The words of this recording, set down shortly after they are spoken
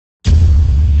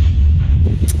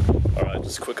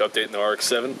Just a quick update in the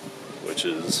Rx7, which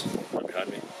is right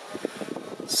behind me.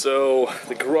 So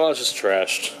the garage is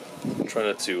trashed. I'm trying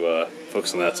not to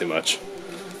focus on that too much.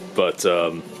 But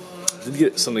I did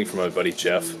get something from my buddy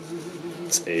Geoff.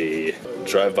 It's a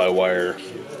drive-by-wire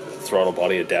throttle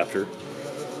body adapter,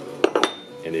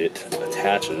 and it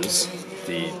attaches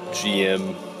the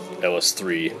GM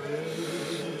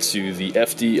LS3 to the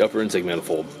FD upper intake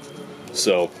manifold.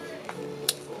 So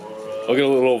I'll get a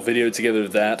little video together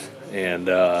of that, and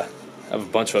have a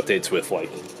bunch of updates with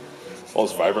like all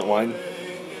this Vibrant line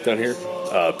down here,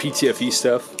 PTFE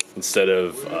stuff instead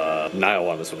of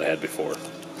nylon is what I had before.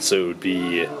 So it would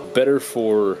be better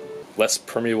for less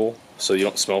permeable, so you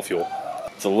don't smell fuel.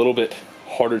 It's a little bit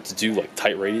harder to do like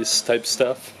tight radius type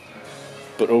stuff,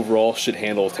 but overall should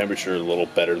handle temperature a little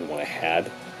better than what I had.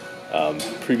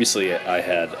 Previously I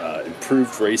had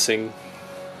improved racing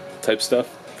type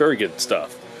stuff, very good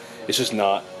stuff. It's just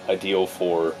not ideal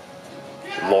for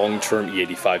long-term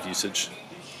E85 usage.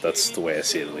 That's the way I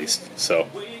see it, at least. So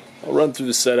I'll run through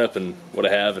the setup and what I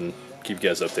have and keep you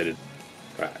guys updated.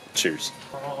 Alright, cheers.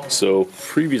 So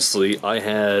previously I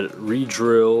had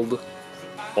re-drilled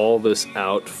all this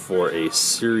out for a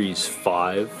Series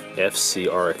 5 FC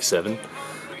Rx7.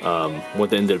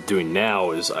 What they ended up doing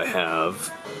now is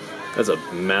that's a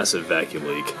massive vacuum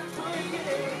leak.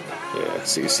 Yeah,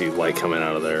 so you see light coming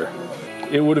out of there.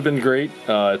 It would have been great.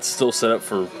 It's still set up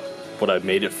for what I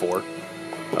made it for,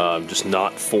 just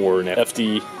not for an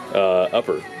FD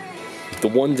upper. The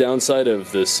one downside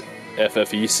of this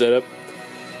FFE setup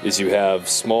is you have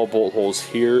small bolt holes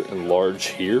here and large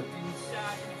here,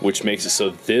 which makes it so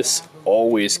this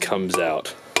always comes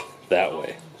out that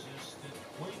way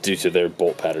due to their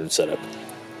bolt pattern setup.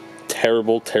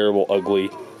 Terrible, terrible, ugly.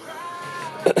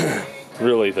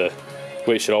 Really, the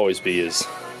way it should always be is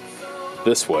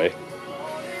this way,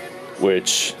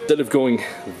 which instead of going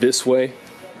this way,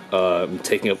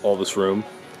 taking up all this room,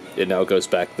 it now goes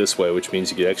back this way, which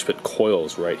means you could actually put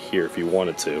coils right here if you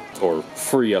wanted to, or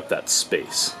free up that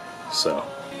space. So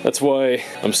that's why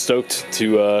I'm stoked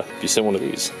to be sent one of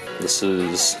these. This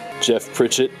is Geoff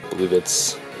Pritchett. I believe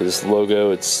it's his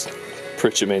logo. It's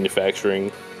Pritchett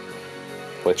Manufacturing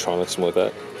Electronics, something like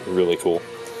that. Really cool.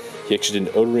 He actually did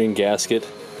an O-ring gasket,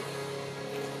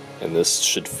 and this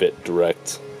should fit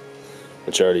direct,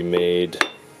 which I already made.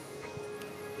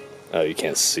 Oh, you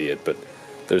can't see it, but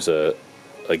there's a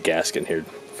gasket in here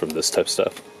from this type of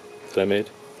stuff that I made.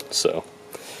 So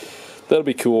that'll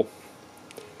be cool.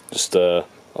 Just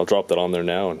I'll drop that on there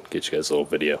now and get you guys a little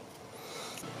video.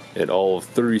 In all of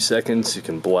 30 seconds, you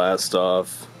can blast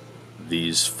off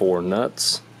these 4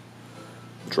 nuts,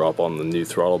 drop on the new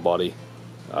throttle body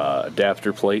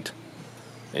adapter plate,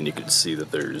 and you can see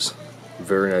that there's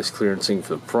very nice clearancing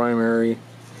for the primary,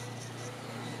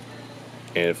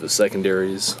 and for the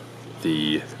secondaries,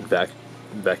 the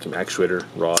vacuum actuator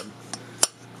rod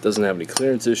doesn't have any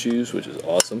clearance issues, which is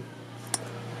awesome.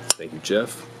 Thank you,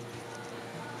 Geoff.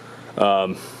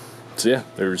 So yeah,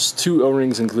 there's 2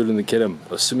 O-rings included in the kit. I'm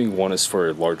assuming one is for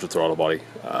a larger throttle body.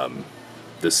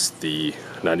 This is the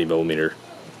 90mm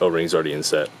O-rings already in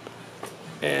set,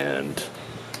 and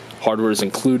hardware is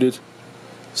included,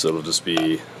 so it'll just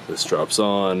be this drops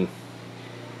on,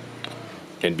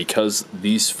 and because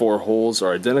these 4 holes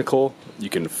are identical, you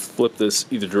can flip this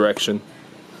either direction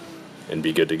and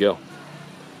be good to go.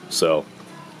 So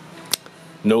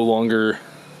no longer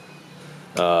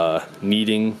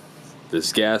needing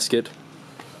this gasket,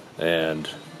 and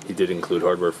he did include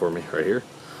hardware for me right here,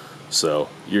 so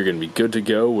you're gonna be good to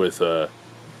go with a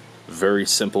very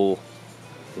simple,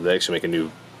 they actually make a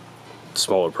new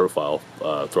smaller profile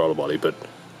throttle body, but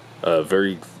a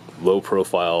very low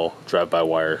profile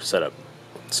drive-by-wire setup.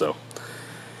 So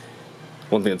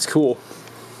one thing that's cool,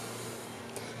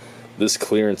 this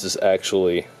clearance is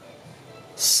actually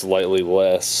slightly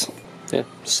less, yeah,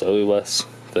 slightly less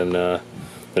than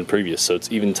previous, so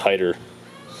it's even tighter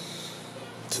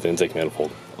to the intake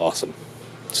manifold. Awesome.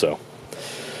 So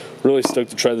really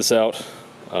stoked to try this out.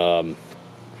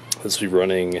 This will be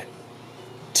running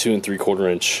 2 3/4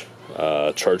 inch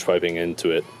charge piping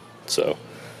into it, so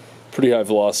pretty high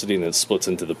velocity, and then it splits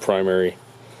into the primary,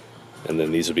 and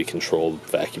then these will be controlled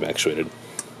vacuum actuated.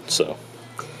 So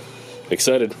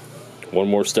excited. One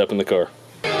more step in the car.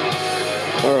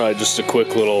 Alright, just a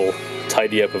quick little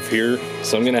tidy up of here.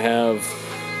 So I'm going to have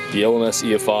the LMS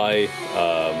EFI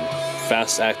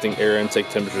fast acting air intake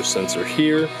temperature sensor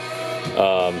here.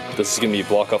 This is going to be a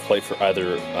block off light for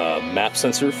either map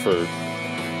sensor for,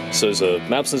 so there's a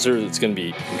map sensor that's going to be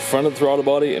in front of the throttle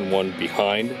body and one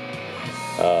behind.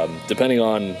 Depending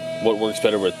on what works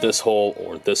better with this hole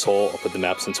or this hole, I'll put the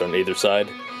map sensor on either side.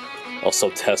 also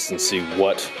test and see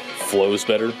what flows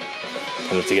better,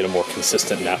 kind of to get a more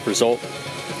consistent nap result.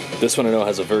 This one I know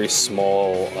has a very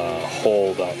small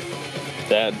hole about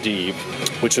that deep,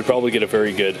 which would probably get a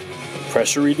very good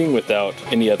pressure reading without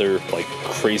any other like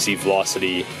crazy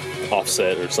velocity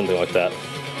offset or something like that.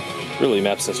 Really,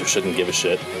 map sensor shouldn't give a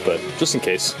shit, but just in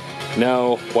case.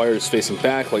 Now, wire is facing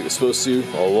back like it's supposed to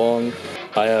all along.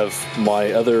 I have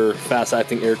my other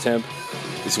fast-acting air temp.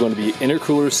 It's going to be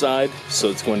intercooler side, so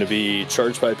it's going to be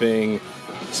charge piping.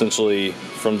 Essentially,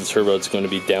 from the turbo, it's going to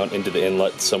be down into the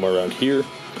inlet somewhere around here.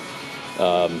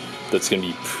 That's going to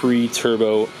be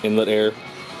pre-turbo inlet air.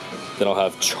 Then I'll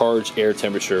have charge air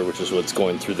temperature, which is what's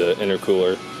going through the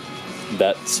intercooler.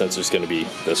 That sensor is going to be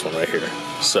this one right here.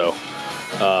 So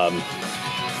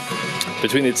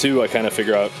between the two, I kind of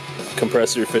figure out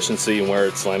compressor efficiency and where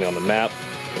it's landing on the map.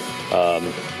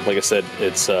 Like I said,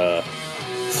 it's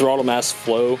Throttle Mass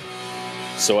Flow.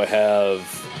 So I have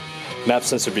map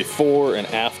sensor before and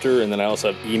after, and then I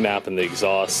also have EMAP in the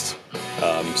exhaust.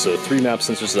 So 3 map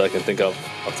sensors that I can think of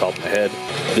off the top of my head.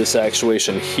 This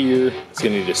actuation here is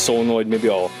going to need a solenoid. Maybe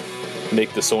I'll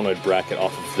make the solenoid bracket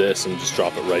off of this and just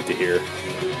drop it right to here,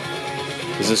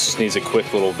 because this just needs a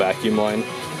quick little vacuum line.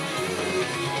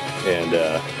 And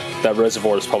that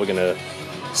reservoir is probably going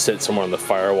to sit somewhere on the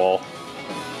firewall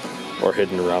or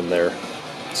hidden around there.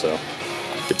 So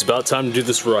it's about time to do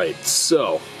this right.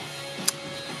 So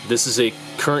this is a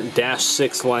current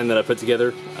 -6 line that I put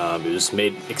together. It was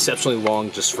made exceptionally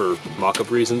long just for mock-up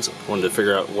reasons. I wanted to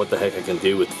figure out what the heck I can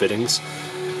do with fittings.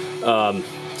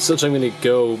 Essentially I'm going to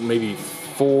go maybe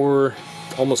 4,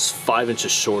 almost 5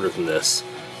 inches shorter than this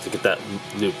to get that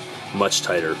loop much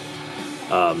tighter.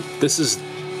 This is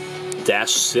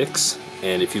 -6,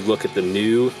 and if you look at the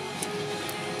new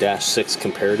 -6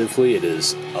 comparatively, it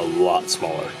is a lot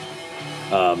smaller.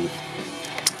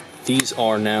 These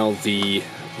are now the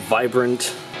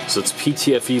Vibrant, so it's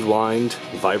PTFE lined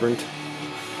Vibrant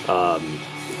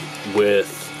with,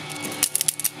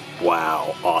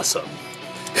 wow, awesome.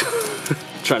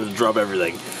 Trying to drop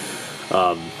everything.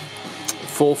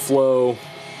 Full flow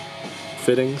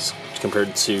fittings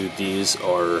compared to these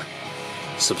are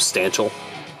substantial.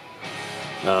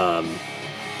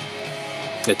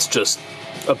 It's just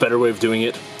a better way of doing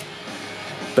it.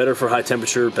 Better for high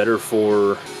temperature, better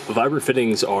for... The Vibrant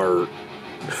fittings are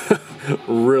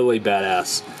really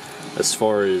badass as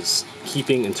far as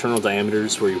keeping internal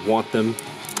diameters where you want them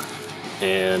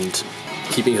and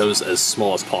keeping those as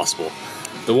small as possible.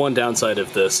 The one downside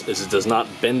of this is it does not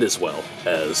bend as well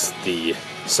as the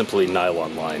simply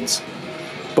nylon lines,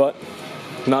 but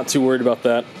not too worried about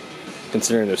that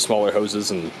considering they're smaller hoses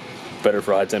and better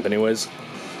for high temp anyways.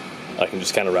 I can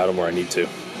just kind of route them where I need to,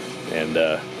 and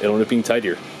it'll end up being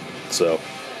tighter. So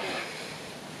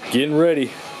getting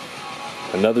ready.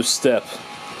 Another step,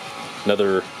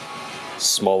 another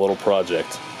small little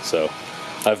project. So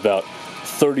I have about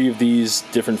 30 of these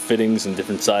different fittings and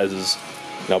different sizes,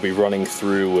 and I'll be running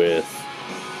through with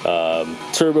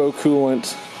turbo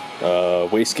coolant,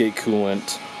 wastegate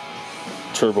coolant,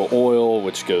 turbo oil,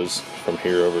 which goes from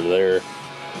here over to there,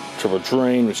 turbo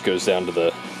drain, which goes down to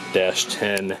the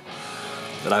 -10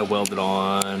 that I welded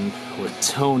on with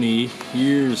Tony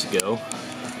years ago.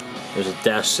 There's a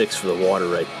 -6 for the water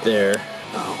right there.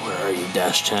 Oh, where are you,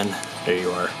 -10? There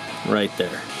you are, right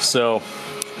there. So,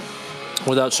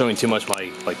 without showing too much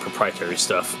my like proprietary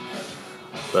stuff,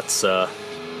 that's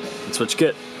what you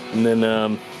get. And then,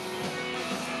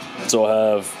 so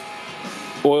I'll have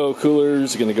oil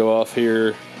coolers gonna go off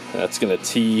here. That's gonna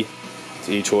tee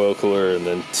to each oil cooler, and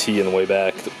then tee on the way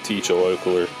back to each oil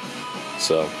cooler.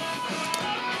 So,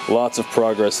 lots of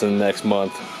progress in the next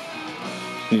month.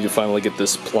 Need to finally get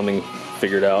this plumbing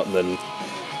figured out, and then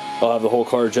I'll have the whole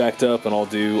car jacked up, and I'll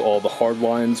do all the hard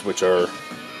lines, which are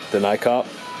the NICOP,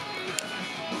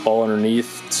 all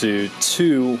underneath to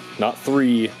 2, not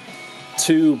 3,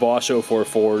 2 Bosch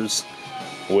 044s,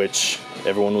 which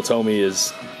everyone will tell me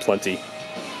is plenty.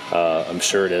 I'm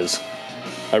sure it is.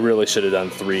 I really should have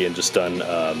done 3 and just done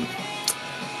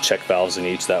check valves in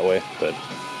each that way, but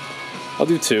I'll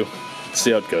do 2,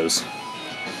 see how it goes.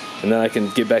 And then I can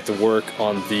get back to work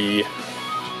on the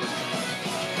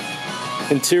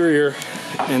interior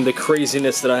and the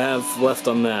craziness that I have left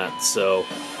on that. So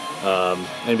I'm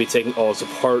going to be taking all this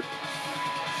apart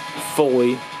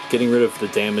fully, getting rid of the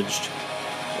damaged,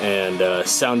 and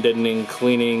sound deadening,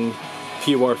 cleaning,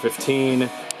 POR 15,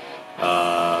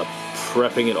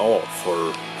 prepping it all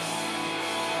for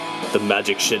the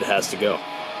magic shit has to go.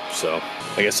 So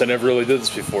I guess I never really did this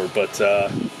before, but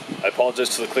I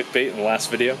apologize for the clickbait in the last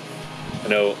video. I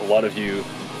know a lot of you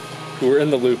who were in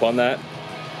the loop on that.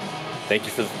 Thank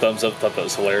you for the thumbs up, thought that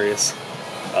was hilarious.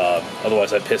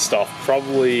 Otherwise, I pissed off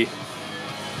probably,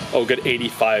 oh, a good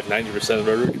 85-90% of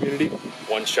the Rotary community.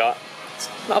 One shot. It's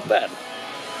not bad.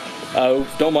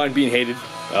 Don't mind being hated.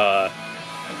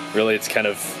 Really, it's kind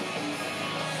of,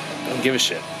 I don't give a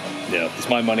shit. You know, it's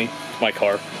my money, it's my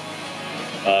car.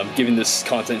 I'm giving this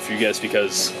content for you guys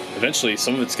because eventually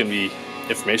some of it's going to be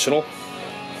informational.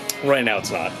 Right now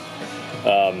it's not.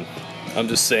 I'm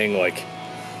just saying, like,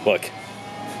 look,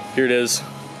 here it is.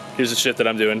 Here's the shit that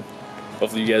I'm doing.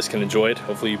 Hopefully you guys can enjoy it.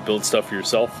 Hopefully you build stuff for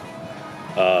yourself.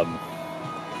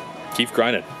 Keep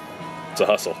grinding. It's a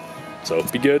hustle. So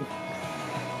be good.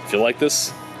 If you like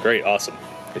this, great, awesome.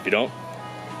 If you don't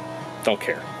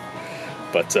care.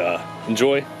 But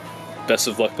enjoy. Best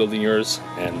of luck building yours,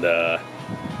 and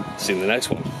see you in the next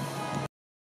one.